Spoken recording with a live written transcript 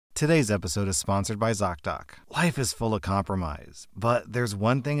Today's episode is sponsored by ZocDoc. Life is full of compromise, but there's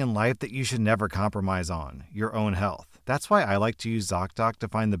one thing in life that you should never compromise on: your own health. That's why I like to use ZocDoc to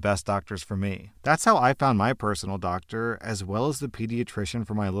find the best doctors for me. That's how I found my personal doctor, as well as the pediatrician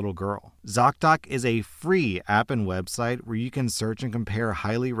for my little girl. ZocDoc is a free app and website where you can search and compare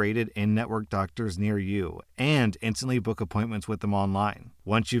highly rated in-network doctors near you and instantly book appointments with them online.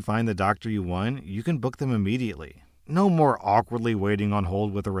 Once you find the doctor you want, you can book them immediately. No more awkwardly waiting on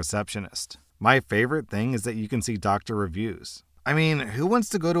hold with a receptionist. My favorite thing is that you can see doctor reviews. I mean, who wants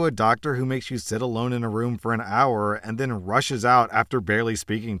to go to a doctor who makes you sit alone in a room for an hour and then rushes out after barely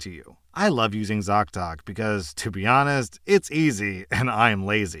speaking to you? I love using ZocDoc because, to be honest, it's easy and I'm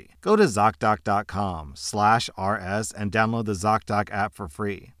lazy. Go to ZocDoc.com/RS and download the ZocDoc app for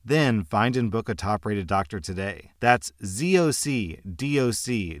free. Then find and book a top-rated doctor today. That's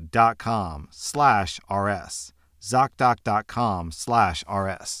ZocDoc.com/RS.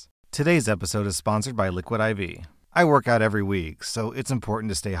 ZocDoc.com/RS. Today's episode is sponsored by Liquid IV. I work out every week, so it's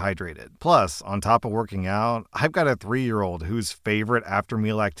important to stay hydrated. Plus, on top of working out, I've got a 3-year-old whose favorite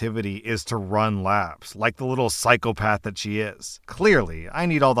after-meal activity is to run laps, like the little psychopath that she is. Clearly, I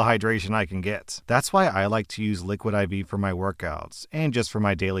need all the hydration I can get. That's why I like to use Liquid IV for my workouts and just for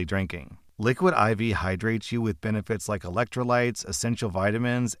my daily drinking. Liquid IV hydrates you with benefits like electrolytes, essential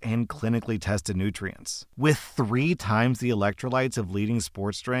vitamins, and clinically tested nutrients. With 3 times the electrolytes of leading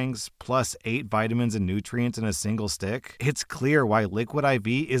sports drinks, plus 8 vitamins and nutrients in a single stick, it's clear why Liquid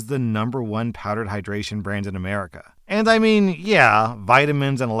IV is the #1 powdered hydration brand in America. And I mean, yeah,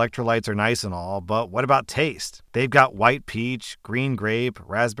 vitamins and electrolytes are nice and all, but what about taste? They've got white peach, green grape,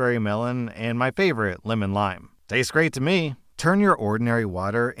 raspberry melon, and my favorite, lemon lime. Tastes great to me. Turn your ordinary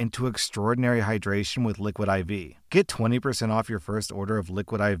water into extraordinary hydration with Liquid IV. Get 20% off your first order of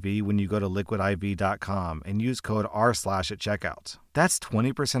Liquid IV when you go to liquidiv.com and use code R/ at checkout. That's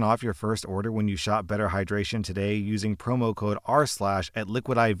 20% off your first order when you shop Better Hydration today using promo code R/ at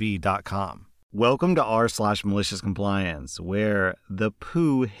liquidiv.com. Welcome to r/Maliciouscompliance, where the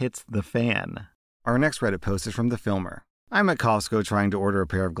poo hits the fan. Our next Reddit post is from The Filmer. I'm at Costco trying to order a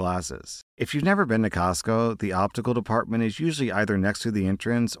pair of glasses. If you've never been to Costco, the optical department is usually either next to the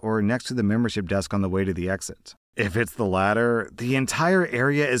entrance or next to the membership desk on the way to the exit. If it's the latter, the entire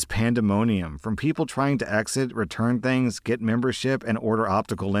area is pandemonium from people trying to exit, return things, get membership, and order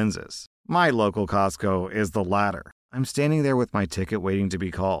optical lenses. My local Costco is the latter. I'm standing there with my ticket waiting to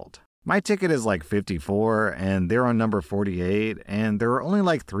be called. My ticket is like 54, and they're on number 48, and there are only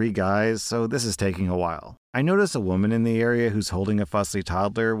like 3 guys, so this is taking a while. I notice a woman in the area who's holding a fussy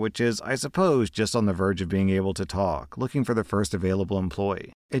toddler, which is, I suppose, just on the verge of being able to talk, looking for the first available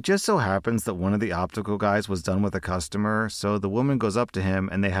employee. It just so happens that one of the optical guys was done with a customer, so the woman goes up to him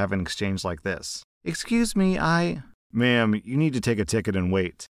and they have an exchange like this. "Excuse me, Ma'am, you need to take a ticket and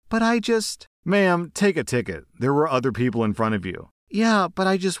wait." "But Ma'am, take a ticket. There were other people in front of you." "Yeah, but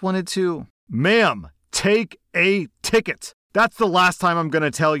I just wanted to..." "Ma'am, take a ticket. That's the last time I'm going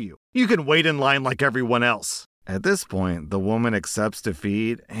to tell you. You can wait in line like everyone else." At this point, the woman accepts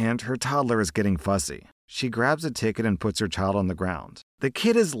defeat, and her toddler is getting fussy. She grabs a ticket and puts her child on the ground. The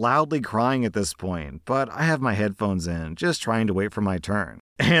kid is loudly crying at this point, but I have my headphones in, just trying to wait for my turn.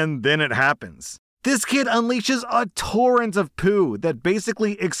 And then it happens. This kid unleashes a torrent of poo that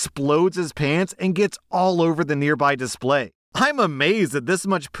basically explodes his pants and gets all over the nearby display. I'm amazed that this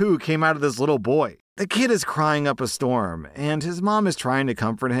much poo came out of this little boy. The kid is crying up a storm, and his mom is trying to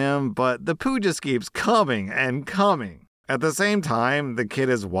comfort him, but the poo just keeps coming and coming. At the same time, the kid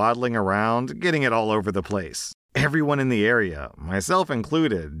is waddling around, getting it all over the place. Everyone in the area, myself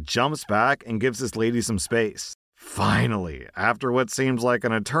included, jumps back and gives this lady some space. Finally, after what seems like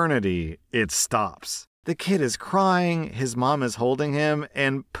an eternity, it stops. The kid is crying, his mom is holding him,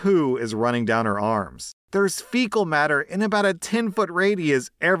 and poo is running down her arms. There's fecal matter in about a 10-foot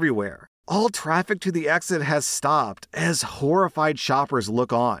radius everywhere. All traffic to the exit has stopped as horrified shoppers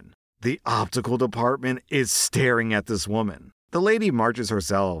look on. The optical department is staring at this woman. The lady marches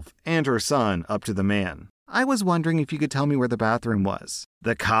herself and her son up to the man. "I was wondering if you could tell me where the bathroom was."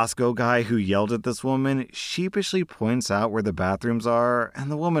 The Costco guy who yelled at this woman sheepishly points out where the bathrooms are,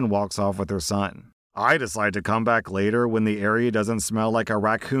 and the woman walks off with her son. I decide to come back later when the area doesn't smell like a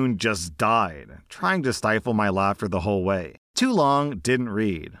raccoon just died, trying to stifle my laughter the whole way. Too long, didn't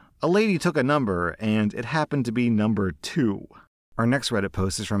read. A lady took a number, and it happened to be number 2. Our next Reddit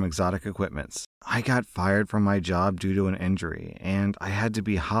post is from Exotic Equipments. I got fired from my job due to an injury, and I had to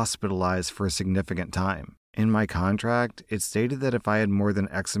be hospitalized for a significant time. In my contract, it stated that if I had more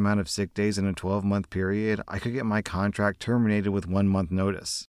than X amount of sick days in a 12-month period, I could get my contract terminated with 1 month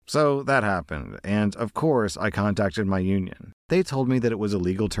notice. So that happened, and of course I contacted my union. They told me that it was a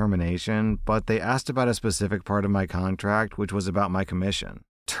legal termination, but they asked about a specific part of my contract, which was about my commission.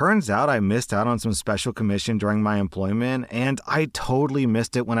 Turns out I missed out on some special commission during my employment, and I totally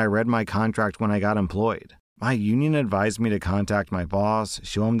missed it when I read my contract when I got employed. My union advised me to contact my boss,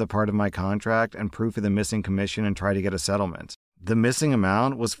 show him the part of my contract, and proof of the missing commission and try to get a settlement. The missing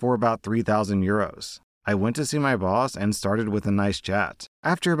amount was for about 3,000 euros. I went to see my boss and started with a nice chat.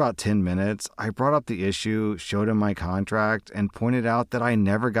 After about 10 minutes, I brought up the issue, showed him my contract, and pointed out that I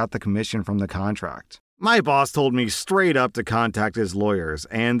never got the commission from the contract. My boss told me straight up to contact his lawyers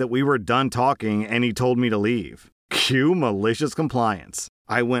and that we were done talking and he told me to leave. Cue malicious compliance.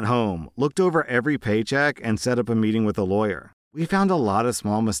 I went home, looked over every paycheck, and set up a meeting with a lawyer. We found a lot of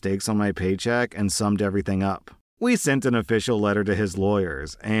small mistakes on my paycheck and summed everything up. We sent an official letter to his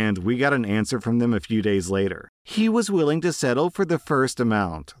lawyers, and we got an answer from them a few days later. He was willing to settle for the first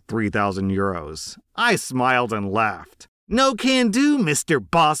amount, 3,000 euros. I smiled and laughed. No can do, Mr.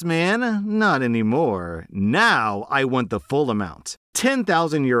 Bossman. Not anymore. Now I want the full amount.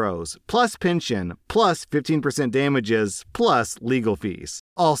 10,000 euros, plus pension, plus 15% damages, plus legal fees.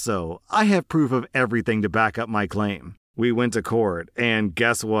 Also, I have proof of everything to back up my claim. We went to court, and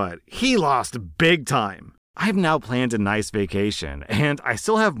guess what? He lost big time. I've now planned a nice vacation, and I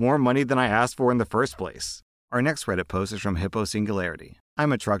still have more money than I asked for in the first place. Our next Reddit post is from Hippo Singularity.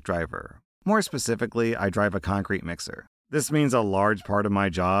 I'm a truck driver. More specifically, I drive a concrete mixer. This means a large part of my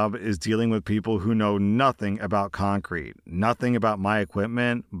job is dealing with people who know nothing about concrete, nothing about my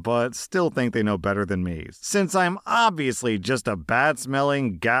equipment, but still think they know better than me, since I'm obviously just a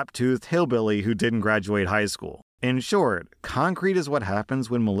bad-smelling, gap-toothed hillbilly who didn't graduate high school. In short, concrete is what happens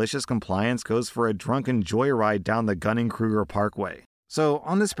when malicious compliance goes for a drunken joyride down the Gunning-Kruger Parkway. So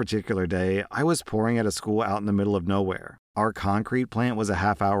on this particular day, I was pouring at a school out in the middle of nowhere. Our concrete plant was a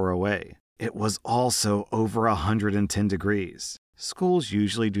half hour away. It was also over 110 degrees. Schools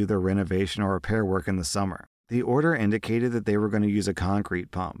usually do their renovation or repair work in the summer. The order indicated that they were going to use a concrete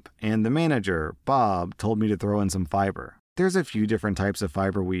pump, and the manager, Bob, told me to throw in some fiber. There's a few different types of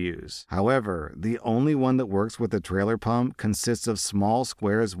fiber we use. However, the only one that works with the trailer pump consists of small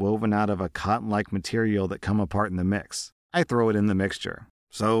squares woven out of a cotton-like material that come apart in the mix. I throw it in the mixture.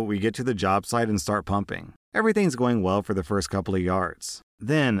 So we get to the job site and start pumping. Everything's going well for the first couple of yards.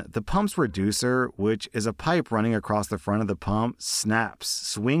 Then, the pump's reducer, which is a pipe running across the front of the pump, snaps,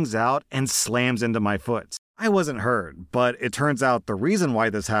 swings out, and slams into my foot. I wasn't hurt, but it turns out the reason why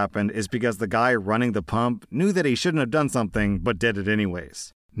this happened is because the guy running the pump knew that he shouldn't have done something, but did it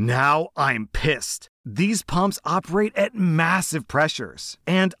anyways. Now I'm pissed. These pumps operate at massive pressures,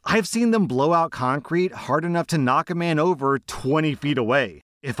 and I've seen them blow out concrete hard enough to knock a man over 20 feet away.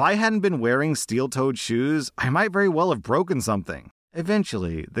 If I hadn't been wearing steel-toed shoes, I might very well have broken something.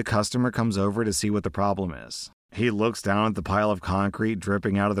 Eventually, the customer comes over to see what the problem is. He looks down at the pile of concrete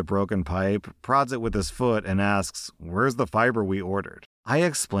dripping out of the broken pipe, prods it with his foot, and asks, "Where's the fiber we ordered?" I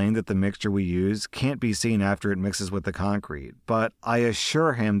explain that the mixture we use can't be seen after it mixes with the concrete, but I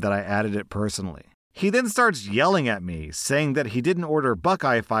assure him that I added it personally. He then starts yelling at me, saying that he didn't order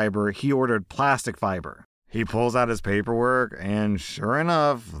Buckeye fiber, he ordered plastic fiber. He pulls out his paperwork, and sure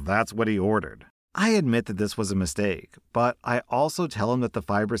enough, that's what he ordered. I admit that this was a mistake, but I also tell him that the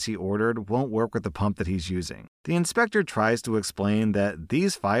fibers he ordered won't work with the pump that he's using. The inspector tries to explain that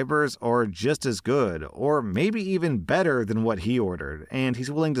these fibers are just as good, or maybe even better than what he ordered, and he's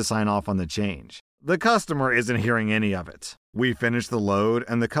willing to sign off on the change. The customer isn't hearing any of it. We finish the load,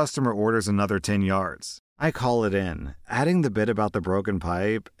 and the customer orders another 10 yards. I call it in, adding the bit about the broken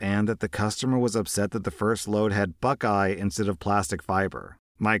pipe, and that the customer was upset that the first load had Buckeye instead of plastic fiber.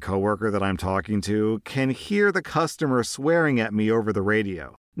 My coworker that I'm talking to can hear the customer swearing at me over the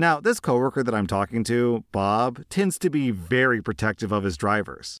radio. Now, this coworker that I'm talking to, Bob, tends to be very protective of his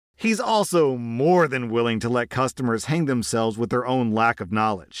drivers. He's also more than willing to let customers hang themselves with their own lack of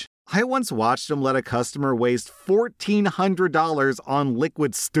knowledge. I once watched him let a customer waste $1,400 on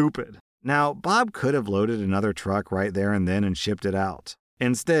liquid stupid. Now, Bob could have loaded another truck right there and then and shipped it out.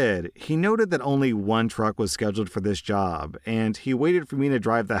 Instead, he noted that only one truck was scheduled for this job, and he waited for me to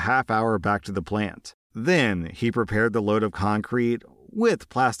drive the half hour back to the plant. Then, he prepared the load of concrete with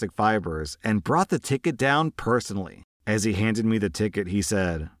plastic fibers and brought the ticket down personally. As he handed me the ticket, he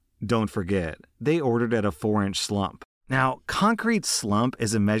said, "Don't forget, they ordered at a 4-inch slump." Now, concrete slump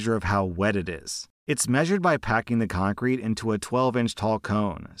is a measure of how wet it is. It's measured by packing the concrete into a 12-inch tall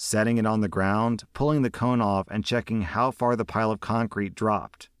cone, setting it on the ground, pulling the cone off, and checking how far the pile of concrete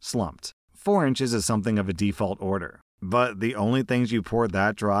dropped, slumped. 4 inches is something of a default order. But the only things you pour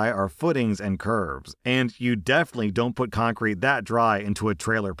that dry are footings and curbs, and you definitely don't put concrete that dry into a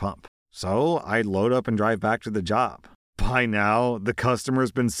trailer pump. So I load up and drive back to the job. By now, the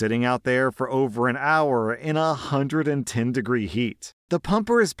customer's been sitting out there for over an hour in 110-degree heat. The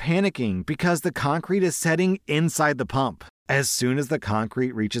pumper is panicking because the concrete is setting inside the pump. As soon as the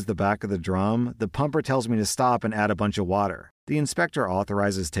concrete reaches the back of the drum, the pumper tells me to stop and add a bunch of water. The inspector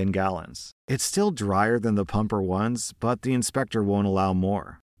authorizes 10 gallons. It's still drier than the pumper wants, but the inspector won't allow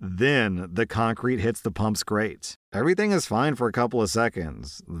more. Then the concrete hits the pump's grate. Everything is fine for a couple of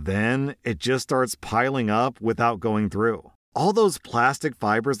seconds. Then it just starts piling up without going through. All those plastic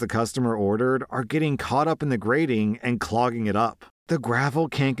fibers the customer ordered are getting caught up in the grating and clogging it up. The gravel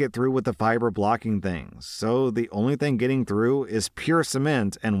can't get through with the fiber blocking things, so the only thing getting through is pure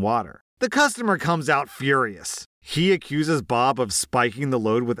cement and water. The customer comes out furious. He accuses Bob of spiking the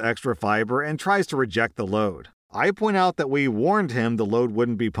load with extra fiber and tries to reject the load. I point out that we warned him the load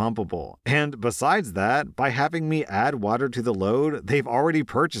wouldn't be pumpable, and besides that, by having me add water to the load, they've already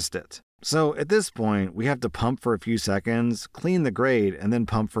purchased it. So at this point, we have to pump for a few seconds, clean the grate, and then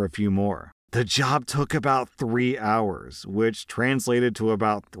pump for a few more. The job took about 3 hours, which translated to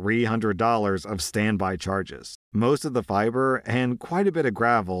about $300 of standby charges. Most of the fiber and quite a bit of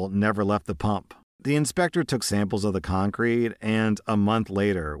gravel never left the pump. The inspector took samples of the concrete, and a month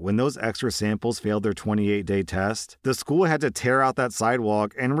later, when those extra samples failed their 28-day test, the school had to tear out that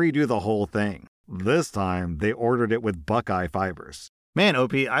sidewalk and redo the whole thing. This time, they ordered it with Buckeye fibers. Man,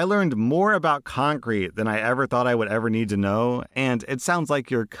 Opie, I learned more about concrete than I ever thought I would ever need to know, and it sounds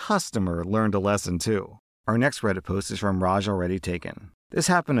like your customer learned a lesson too. Our next Reddit post is from Raj Already Taken. This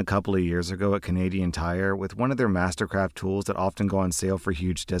happened a couple of years ago at Canadian Tire with one of their Mastercraft tools that often go on sale for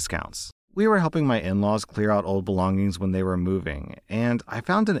huge discounts. We were helping my in-laws clear out old belongings when they were moving, and I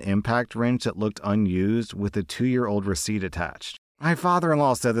found an impact wrench that looked unused with a 2-year-old receipt attached. My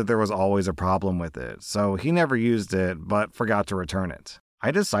father-in-law said that there was always a problem with it, so he never used it but forgot to return it. I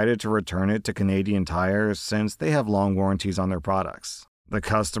decided to return it to Canadian Tire since they have long warranties on their products. The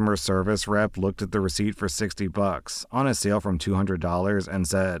customer service rep looked at the receipt for $60 on a sale from $200 and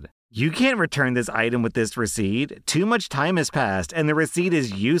said, "You can't return this item with this receipt. Too much time has passed and the receipt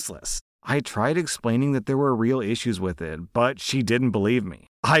is useless." I tried explaining that there were real issues with it, but she didn't believe me.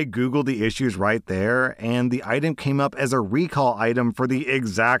 I Googled the issues right there, and the item came up as a recall item for the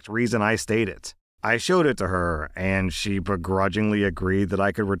exact reason I stated. I showed it to her, and she begrudgingly agreed that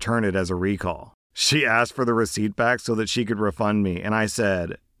I could return it as a recall. She asked for the receipt back so that she could refund me, and I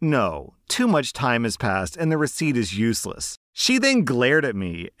said, "No, too much time has passed and the receipt is useless." She then glared at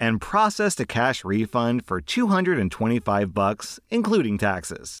me and processed a cash refund for $225, including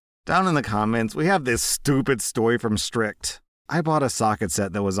taxes. Down in the comments, we have this stupid story from Strict. I bought a socket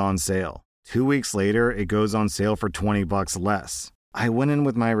set that was on sale. 2 weeks later, it goes on sale for $20 less. I went in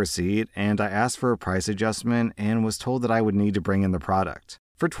with my receipt and I asked for a price adjustment and was told that I would need to bring in the product.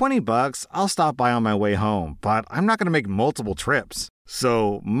 For $20, I'll stop by on my way home, but I'm not going to make multiple trips.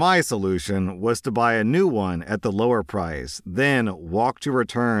 So my solution was to buy a new one at the lower price, then walk to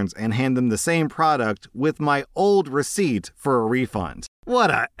returns and hand them the same product with my old receipt for a refund.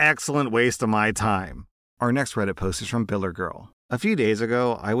 What an excellent waste of my time. Our next Reddit post is from Biller Girl. A few days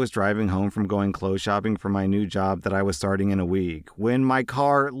ago, I was driving home from going clothes shopping for my new job that I was starting in a week when my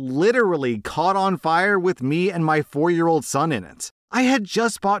car literally caught on fire with me and my 4-year-old son in it. I had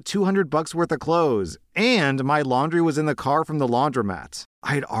just bought $200 worth of clothes, and my laundry was in the car from the laundromat.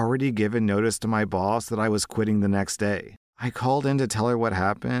 I had already given notice to my boss that I was quitting the next day. I called in to tell her what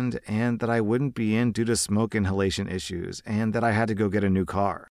happened and that I wouldn't be in due to smoke inhalation issues and that I had to go get a new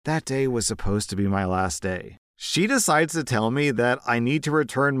car. That day was supposed to be my last day. She decides to tell me that I need to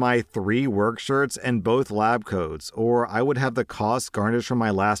return my 3 work shirts and both lab coats, or I would have the costs garnished from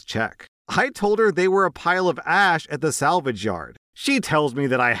my last check. I told her they were a pile of ash at the salvage yard. She tells me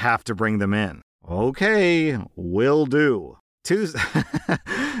that I have to bring them in. Okay, will do.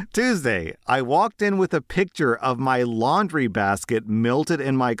 Tuesday, I walked in with a picture of my laundry basket melted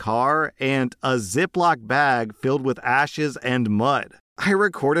in my car and a Ziploc bag filled with ashes and mud. I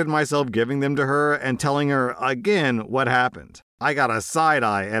recorded myself giving them to her and telling her again what happened. I got a side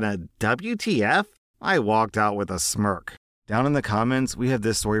eye and a WTF? I walked out with a smirk. Down in the comments, we have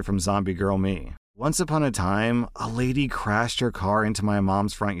this story from Zombie Girl Me. Once upon a time, a lady crashed her car into my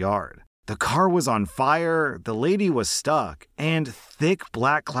mom's front yard. The car was on fire, the lady was stuck, and thick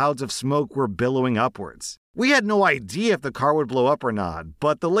black clouds of smoke were billowing upwards. We had no idea if the car would blow up or not,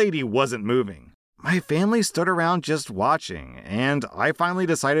 but the lady wasn't moving. My family stood around just watching, and I finally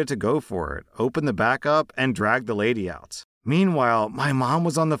decided to go for it, open the back up, and drag the lady out. Meanwhile, my mom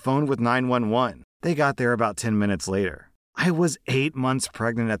was on the phone with 911. They got there about 10 minutes later. I was 8 months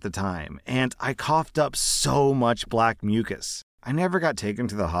pregnant at the time, and I coughed up so much black mucus. I never got taken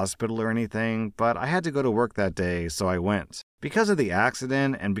to the hospital or anything, but I had to go to work that day, so I went. Because of the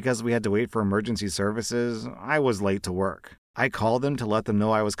accident and because we had to wait for emergency services, I was late to work. I called them to let them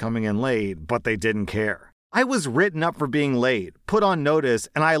know I was coming in late, but they didn't care. I was written up for being late, put on notice,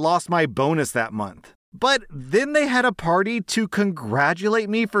 and I lost my bonus that month. But then they had a party to congratulate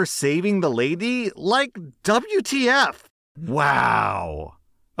me for saving the lady? Like, WTF? Wow.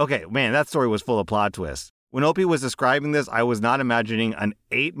 Okay, man, that story was full of plot twists. When Opie was describing this, I was not imagining an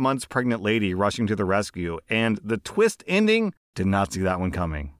 8 months pregnant lady rushing to the rescue, and the twist ending, did not see that one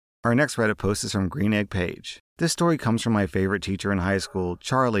coming. Our next Reddit post is from Green Egg Page. This story comes from my favorite teacher in high school,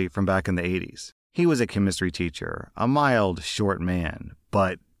 Charlie, from back in the 80s. He was a chemistry teacher, a mild, short man,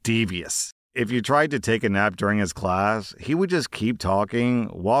 but devious. If you tried to take a nap during his class, he would just keep talking,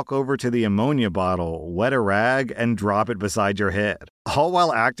 walk over to the ammonia bottle, wet a rag, and drop it beside your head, all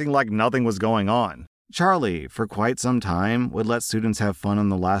while acting like nothing was going on. Charlie, for quite some time, would let students have fun on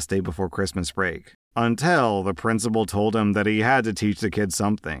the last day before Christmas break, until the principal told him that he had to teach the kids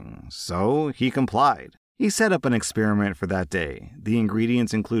something, so he complied. He set up an experiment for that day. The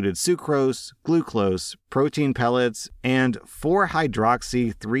ingredients included sucrose, glucose, protein pellets, and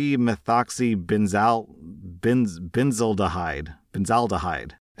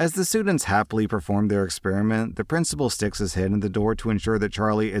 4-hydroxy-3-methoxy-benzaldehyde. As the students happily perform their experiment, the principal sticks his head in the door to ensure that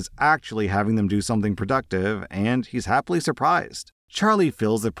Charlie is actually having them do something productive, and he's happily surprised. Charlie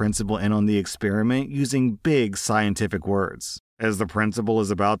fills the principal in on the experiment using big scientific words. As the principal is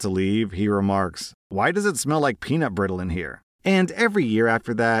about to leave, he remarks, "Why does it smell like peanut brittle in here?" And every year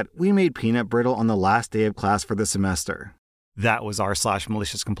after that, we made peanut brittle on the last day of class for the semester. That was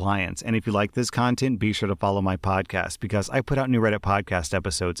r/malicious-compliance. And if you like this content, be sure to follow my podcast because I put out new Reddit podcast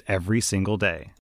episodes every single day.